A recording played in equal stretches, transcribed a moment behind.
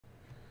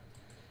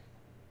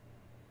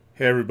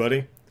Hey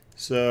everybody,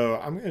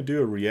 so I'm going to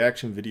do a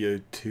reaction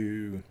video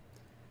to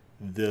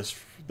this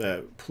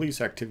that Police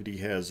Activity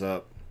has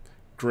up.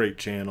 Great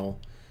channel.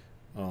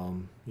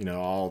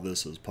 All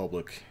this is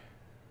public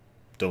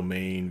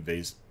domain,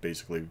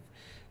 basically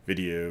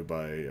video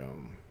by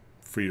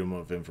Freedom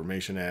of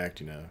Information Act.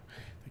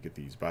 They get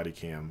these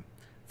Bodycam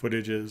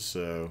footages,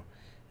 so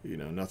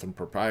nothing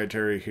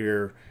proprietary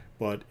here.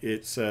 But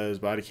it says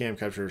Bodycam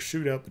captures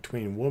shootout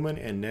between woman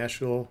and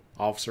Nashville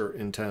officer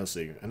in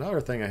Tennessee.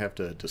 Another thing I have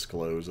to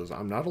disclose is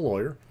I'm not a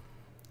lawyer.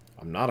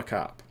 I'm not a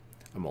cop.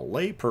 I'm a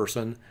lay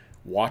person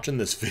watching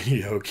this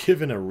video,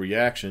 giving a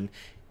reaction,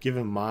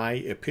 giving my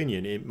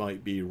opinion. It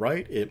might be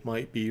right, it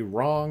might be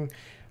wrong,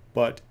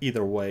 but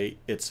either way,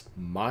 it's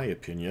my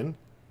opinion.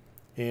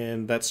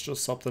 And that's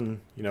just something,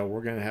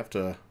 we're going to have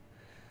to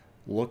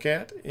look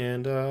at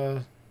and,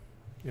 go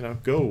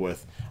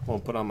with. I'm going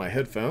to put on my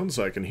headphones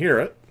so I can hear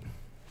it.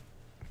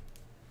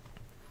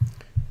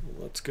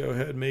 Let's go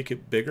ahead and make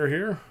it bigger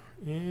here,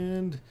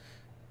 and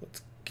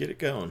let's get it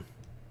going.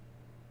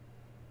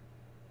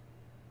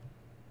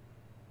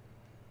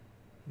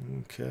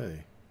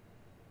 Okay.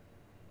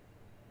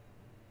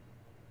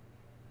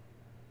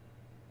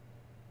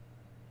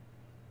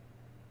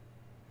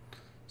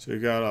 So you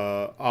got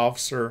a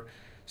officer.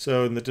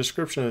 So in the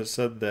description it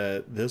said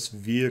that this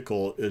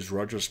vehicle is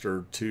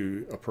registered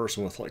to a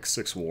person with like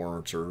 6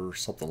 warrants or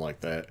something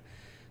like that.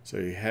 So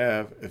you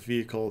have a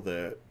vehicle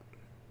that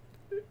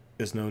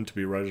is known to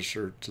be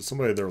registered to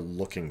somebody they're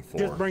looking for.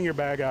 Just bring your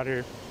bag out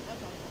here.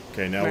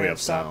 Okay, now we have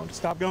sound.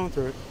 Stop going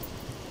through it.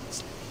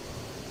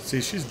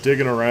 See, she's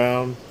digging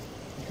around.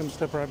 You come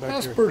step right back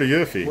That's here. That's pretty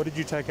iffy. What did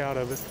you take out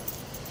of it?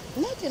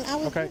 Nothing. I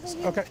was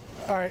okay.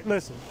 All right,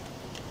 listen.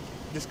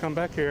 Just come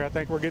back here. I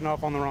think we're getting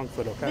off on the wrong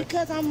foot, okay?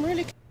 Because I'm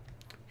really...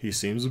 He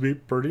seems to be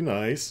pretty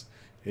nice,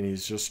 and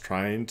he's just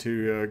trying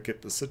to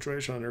get the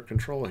situation under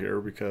control here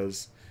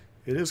because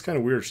it is kind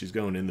of weird she's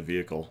going in the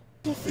vehicle.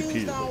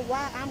 Confused on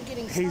why I'm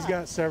getting stopped. He's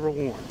got several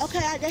warrants. Okay,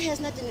 that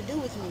has nothing to do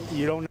with me.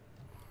 You don't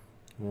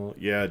Well,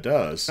 yeah, it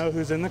does. know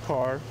who's in the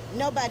car.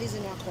 Nobody's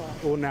in our car.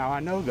 Well, now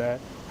I know that.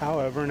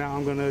 However, now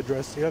I'm going to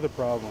address the other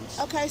problems.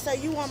 Okay, so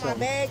you want my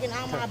bag and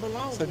all my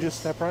belongings. So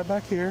just step right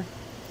back here.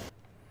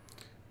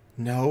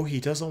 No, he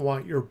doesn't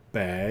want your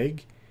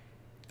bag.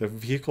 The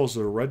vehicles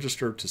are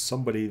registered to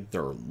somebody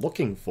they're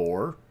looking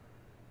for.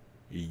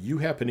 You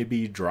happen to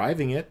be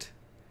driving it.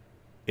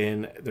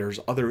 And there's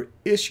other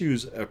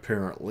issues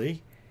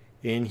apparently,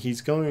 and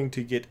he's going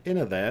to get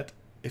into that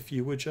if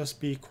you would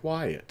just be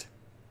quiet.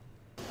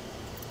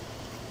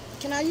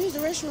 Can I use the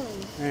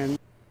restroom? And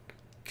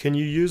can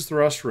you use the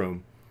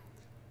restroom?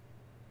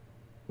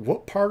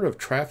 What part of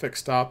traffic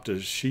stop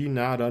does she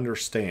not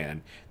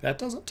understand? That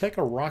doesn't take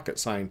a rocket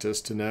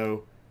scientist to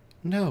know,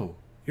 no,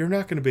 you're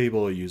not going to be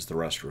able to use the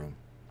restroom.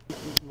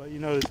 Let you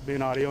know it's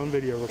being audio and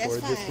video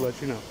recorded, just to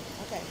let you know.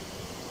 Okay.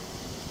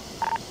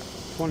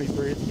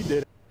 23, if you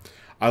did it.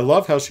 I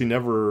love how she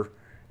never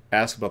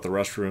asked about the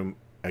restroom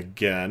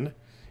again,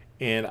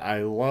 and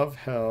I love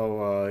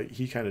how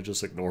he kind of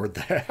just ignored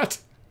that.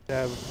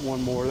 Have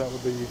one more, that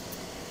would be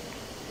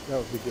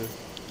good.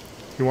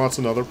 He wants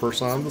another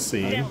person on the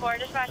scene.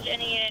 Dispatch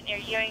any unit near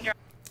Ewing Drive.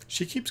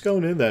 She keeps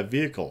going in that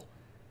vehicle.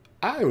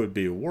 I would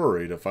be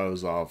worried if I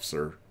was an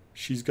officer.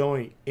 She's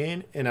going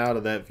in and out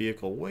of that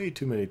vehicle way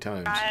too many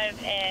times.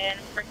 Drive and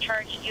Brick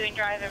Church, Ewing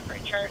Drive and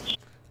Brick Church.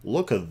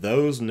 Look at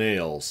those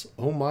nails.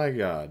 Oh my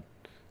God.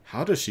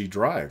 How does she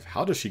drive?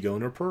 How does she go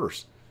in her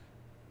purse?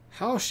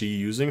 How is she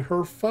using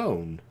her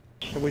phone?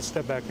 Can we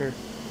step back here?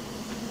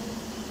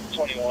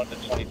 21 to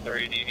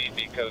 23, do you need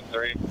me code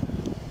 3?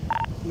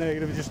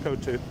 Negative, just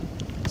code 2.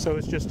 So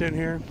it's just in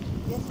here?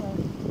 Yes, sir.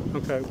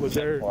 Okay, was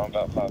there... Well, I'm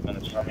about 5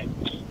 minutes from you.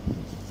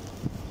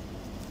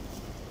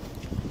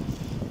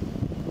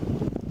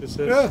 This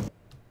is... Yeah,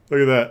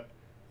 look at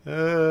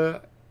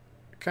that.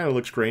 Kind of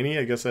looks grainy.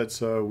 I guess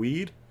that's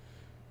weed.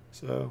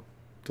 So,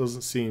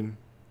 doesn't seem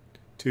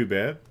too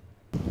bad.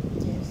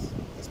 Yes,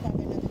 it's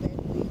probably another bag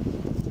of weed.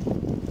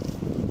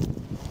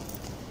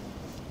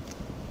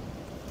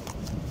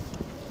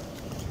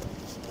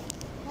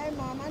 Hey,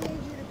 Mom, I need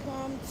you to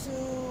come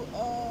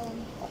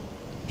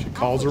to, She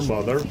calls her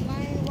mother. Right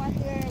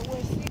here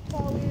where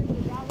Seco is, the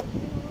Dollar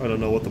General. I don't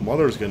know what the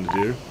mother's going to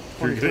do.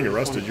 If you're getting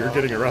arrested, you're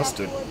getting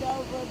arrested. I pulled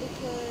over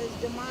because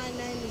the mine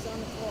name is on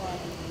the car,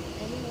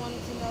 and he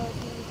wanted to know if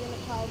he was in the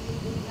car with me,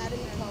 but he's not in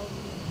the car with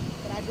me,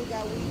 but I do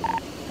got weed.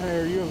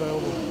 Hey, are you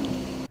available?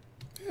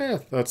 Yeah,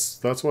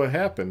 that's what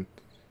happened.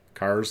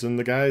 Car's in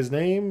the guy's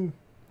name.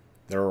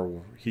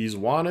 He's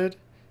wanted.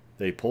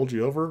 They pulled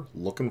you over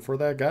looking for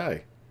that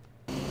guy.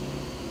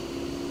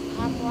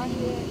 I'm right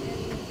here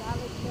in the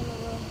Dollar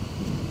General.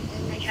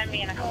 We can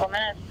be in a couple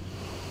minutes.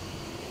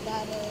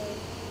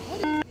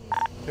 What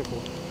is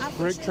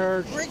Brick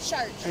Church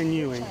and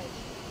Ewing.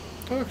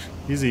 Oh,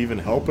 he's even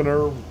helping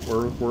her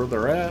where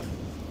they're at.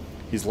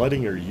 He's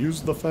letting her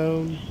use the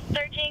phone.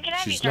 13, can I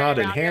She's be not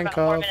in around here about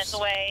 4 minutes handcuffs.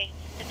 away?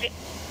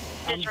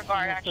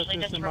 Disregard, actually,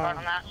 disregard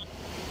on that.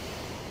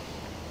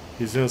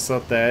 He's going to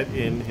set that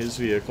in his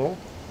vehicle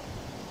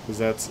because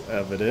that's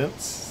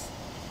evidence.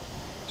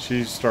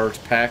 She starts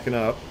packing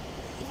up.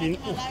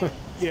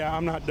 Yeah,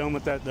 I'm not done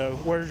with that though.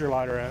 Where's your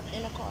lighter at?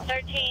 In the car.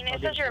 13, it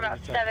says you're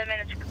about 7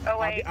 minutes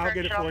away. I'll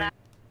get it for you.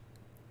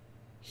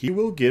 He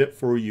will get it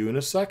for you in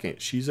a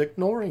second. She's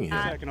ignoring him.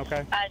 Second,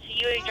 okay. So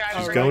Ewing Drive.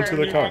 She's going to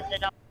the car.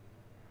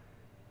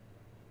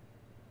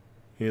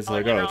 He's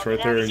like, oh, it's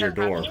right there in your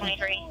door.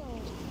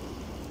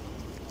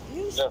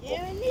 You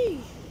scaring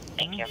me.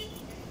 Thank you.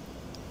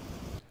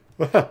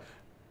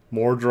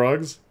 More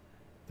drugs?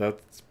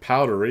 That's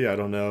powdery. I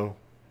don't know.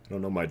 I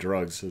don't know my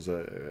drugs. Is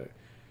a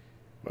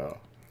well,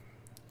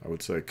 I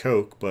would say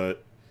coke,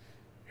 but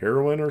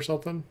heroin or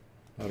something?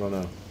 I don't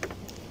know.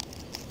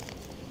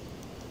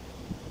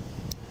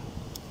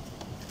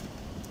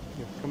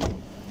 Yeah, come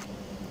on.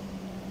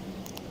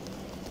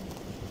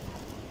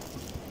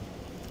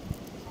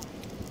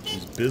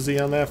 He's busy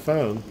on that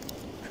phone,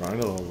 trying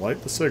to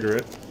light the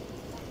cigarette.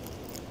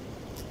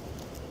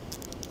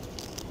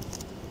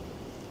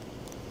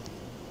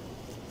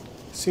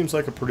 Seems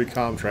like a pretty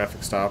calm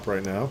traffic stop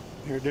right now.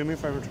 Here, do me a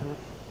favor, turn.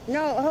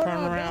 No, hold Turn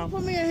on. around. Don't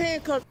put me in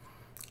handcuffs.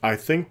 I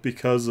think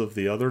because of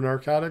the other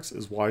narcotics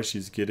is why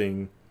she's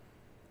getting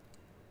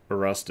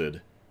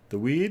arrested. The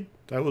weed,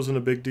 that wasn't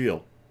a big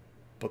deal.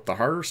 But the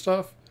harder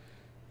stuff,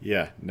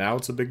 yeah, now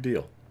it's a big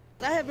deal.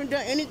 I haven't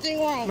done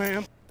anything wrong.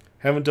 Ma'am.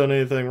 Haven't done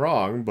anything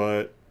wrong,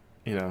 but,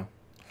 you know,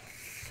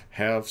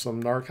 have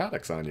some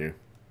narcotics on you.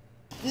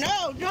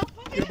 No, don't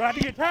put me You're about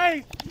to get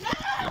tased.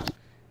 No!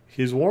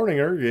 He's warning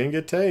her, you're gonna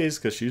get tased,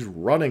 because she's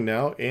running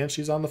now, and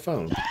she's on the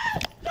phone.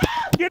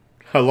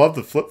 I love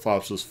the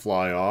flip-flops just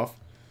fly off.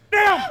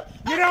 Down!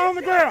 Get down on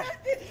the ground!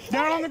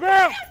 Down on the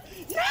ground!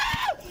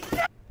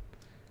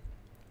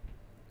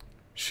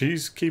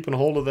 She's keeping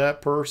hold of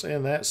that purse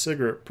and that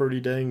cigarette pretty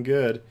dang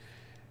good.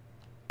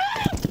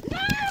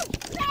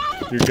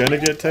 You're gonna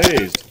get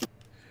tased.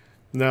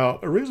 Now,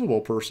 a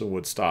reasonable person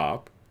would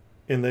stop,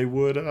 and they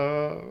would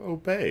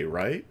obey,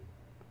 right?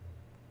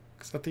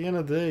 Because at the end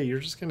of the day, you're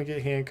just gonna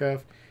get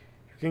handcuffed.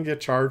 You're gonna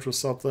get charged with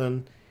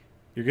something.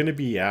 You're gonna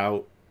be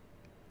out.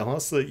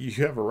 Unless that you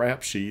have a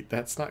rap sheet,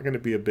 that's not gonna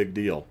be a big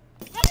deal.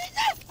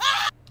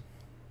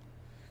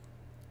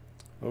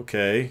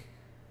 Okay.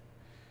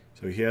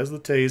 So he has the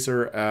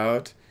taser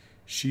out.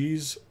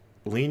 She's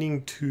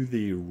leaning to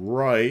the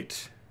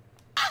right.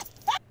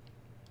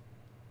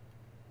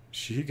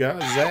 She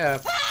got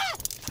zapped.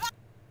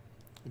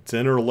 It's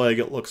in her leg,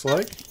 it looks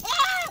like.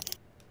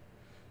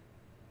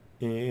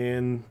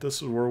 And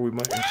this is where we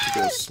might have to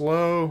go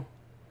slow.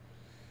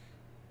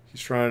 He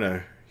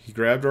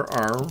grabbed her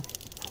arm.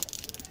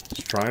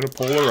 He's trying to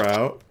pull her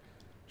out.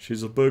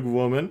 She's a big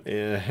woman,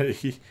 and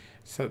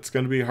that's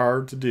going to be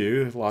hard to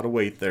do. A lot of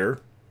weight there.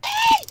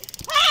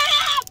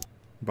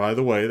 By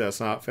the way, that's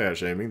not fat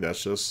shaming.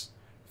 That's just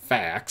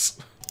facts.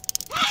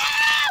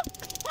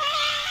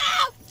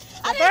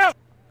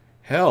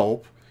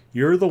 Help!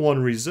 You're the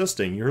one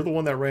resisting. You're the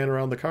one that ran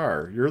around the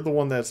car. You're the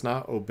one that's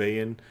not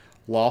obeying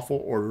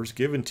lawful orders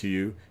given to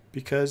you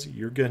because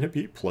you're going to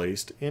be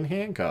placed in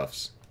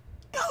handcuffs.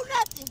 Do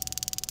nothing.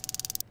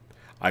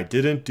 I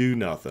didn't do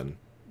nothing.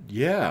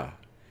 Yeah.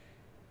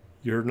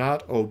 You're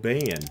not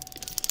obeying.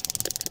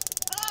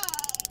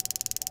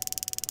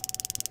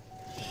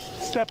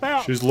 Step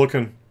out. She's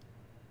looking.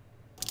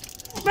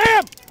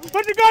 Ma'am!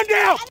 Put the gun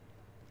down!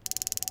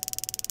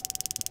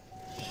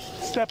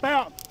 Step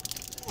out.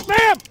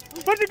 Ma'am!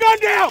 Put the gun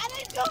down!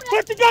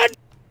 Put the gun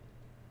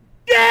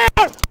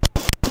down!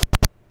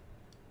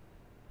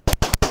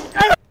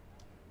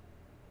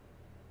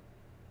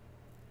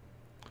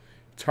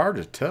 It's hard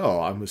to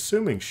tell. I'm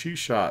assuming she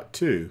shot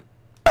too.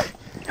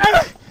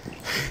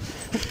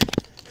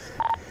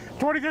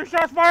 23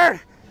 shots fired!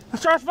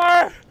 Shots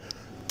fired!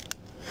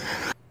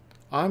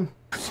 I'm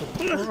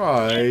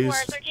surprised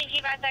 13,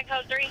 keep at that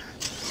code 3.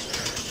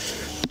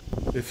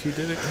 if he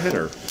didn't hit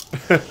her.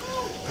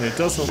 And it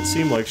doesn't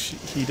seem like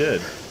he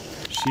did.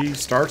 She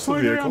starts the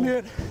vehicle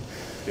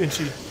and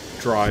she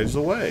drives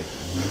away.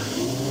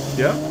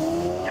 Yep.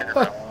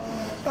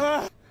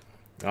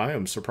 I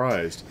am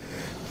surprised.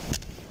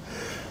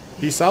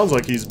 He sounds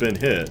like he's been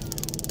hit.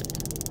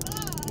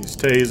 He's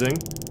tasing.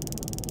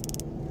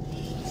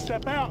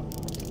 Step out.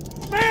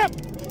 Ma'am!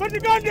 Put the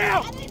gun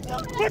down!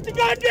 Put the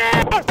gun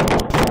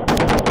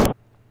down!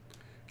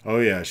 Oh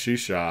yeah, she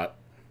shot.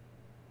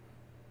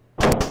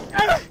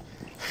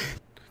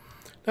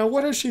 Now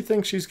what does she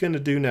think she's going to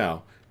do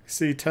now?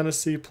 See,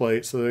 Tennessee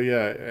plate. So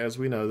yeah, as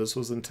we know, this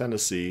was in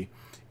Tennessee.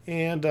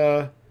 And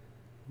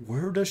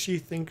where does she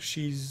think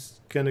she's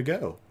going to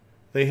go?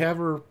 They have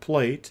her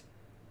plate.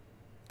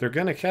 They're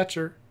going to catch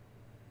her.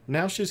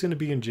 Now she's going to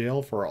be in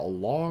jail for a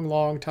long,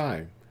 long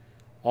time.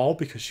 All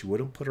because she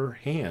wouldn't put her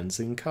hands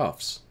in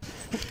cuffs.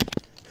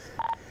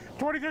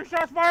 23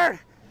 shots fired!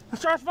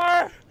 Shots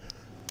fired!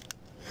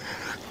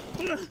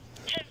 10-4, 13,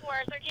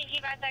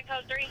 keep at that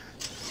code 3.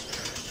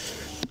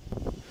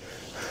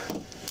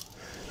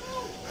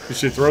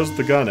 She throws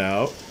the gun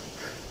out.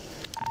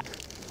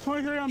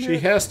 23 on She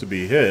has to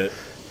be hit.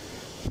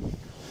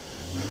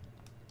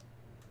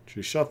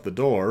 She shut the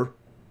door.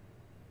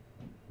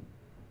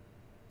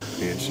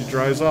 And she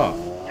drives off.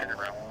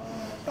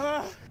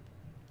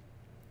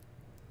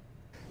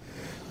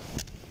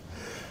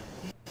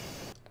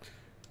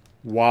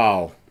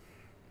 Wow.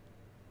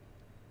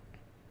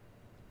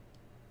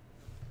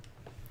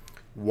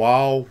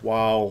 Wow,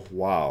 wow,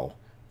 wow.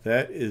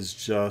 That is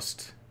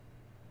just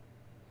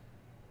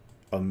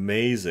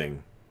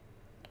amazing.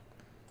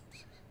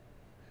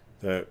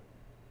 That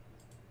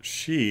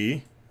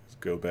she, let's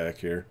go back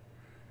here.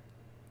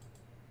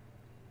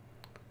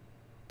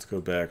 Let's go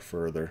back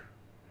further.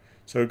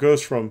 So it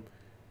goes from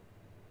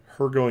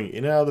her going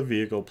in and out of the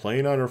vehicle,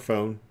 playing on her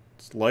phone,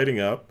 it's lighting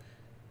up,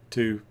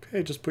 to,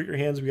 hey, just put your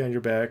hands behind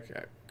your back.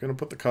 I'm going to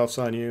put the cuffs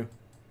on you.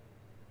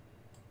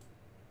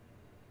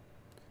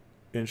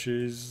 And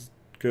she's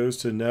goes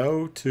to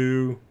no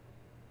to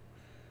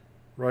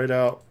right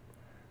out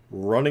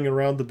running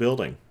around the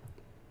building.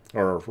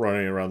 Or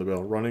running around the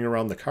building, running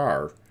around the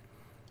car.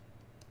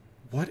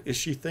 What is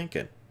she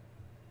thinking?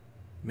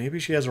 Maybe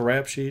she has a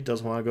rap sheet,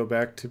 doesn't want to go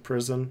back to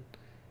prison.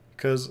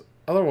 Because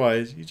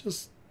otherwise, you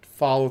just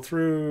follow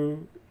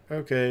through.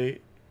 Okay,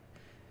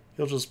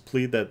 you'll just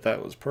plead that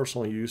that was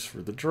personal use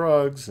for the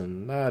drugs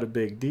and not a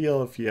big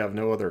deal if you have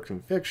no other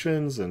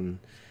convictions. And,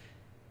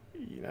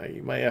 you know,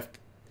 you might have to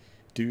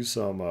do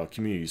some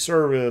community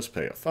service,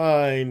 pay a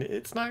fine.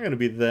 It's not going to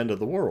be the end of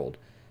the world.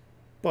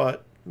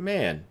 But,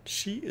 man,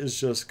 she is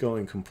just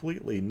going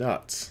completely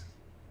nuts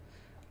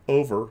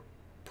over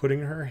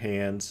putting her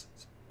hands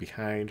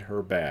behind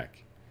her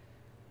back.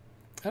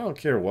 I don't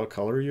care what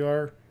color you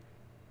are.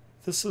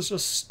 This is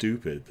just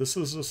stupid. This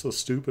is just a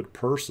stupid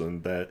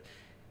person that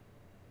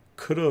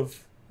could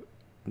have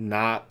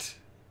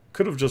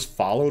just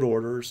followed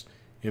orders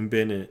and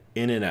been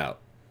in and out.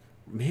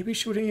 Maybe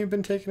she wouldn't even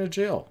been taken to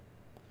jail.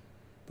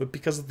 But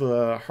because of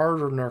the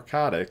harder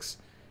narcotics,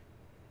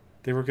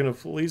 they were going to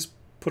at least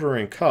put her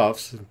in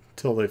cuffs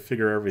until they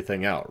figure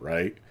everything out,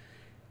 right?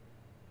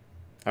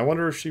 I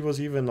wonder if she was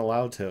even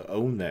allowed to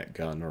own that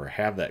gun or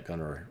have that gun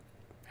or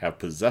have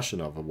possession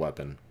of a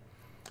weapon.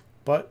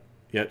 But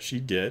yet she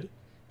did.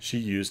 She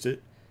used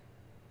it.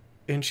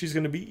 And she's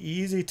going to be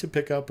easy to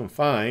pick up and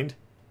find.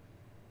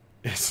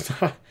 It's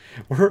not...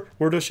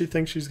 Where does she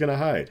think she's going to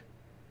hide?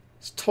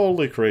 It's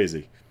totally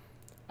crazy.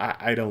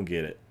 I don't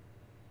get it.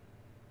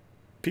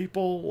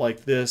 People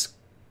like this,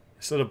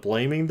 instead of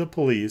blaming the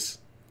police,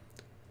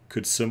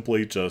 could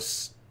simply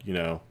just, you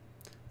know,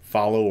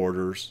 follow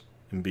orders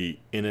and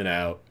be in and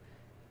out.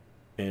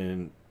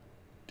 And,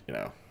 you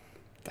know,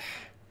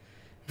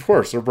 of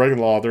course, they're breaking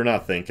the law. They're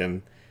not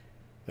thinking.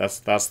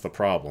 That's the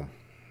problem.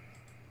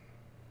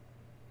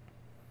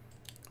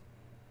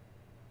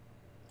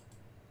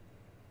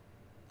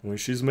 I mean,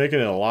 she's making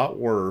it a lot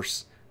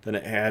worse than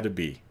it had to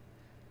be.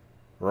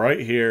 Right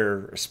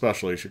here,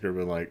 especially, she could have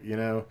been like, you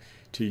know,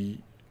 to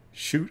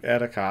shoot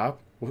at a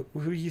cop, what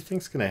do you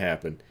think's going to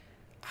happen?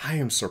 I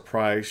am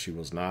surprised she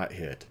was not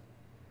hit.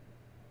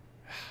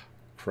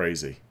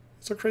 Crazy.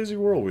 It's a crazy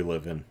world we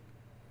live in.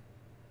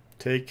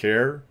 Take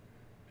care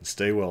and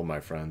stay well, my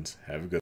friends. Have a good